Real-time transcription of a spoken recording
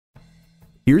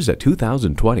Here's a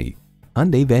 2020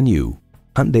 Hyundai Venue.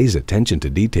 Hyundai's attention to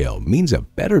detail means a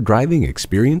better driving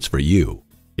experience for you.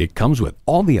 It comes with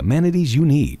all the amenities you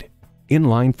need.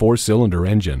 Inline 4-cylinder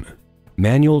engine,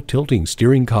 manual tilting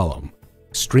steering column,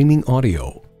 streaming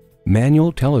audio,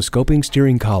 manual telescoping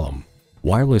steering column,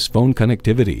 wireless phone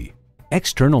connectivity,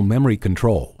 external memory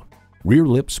control, rear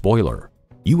lip spoiler,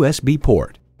 USB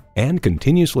port, and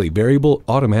continuously variable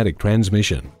automatic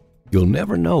transmission. You'll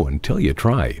never know until you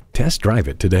try. Test drive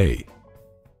it today.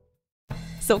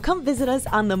 So come visit us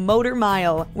on the Motor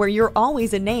Mile, where you're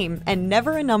always a name and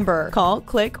never a number. Call,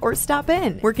 click, or stop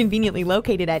in. We're conveniently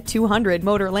located at 200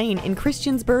 Motor Lane in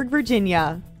Christiansburg,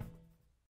 Virginia.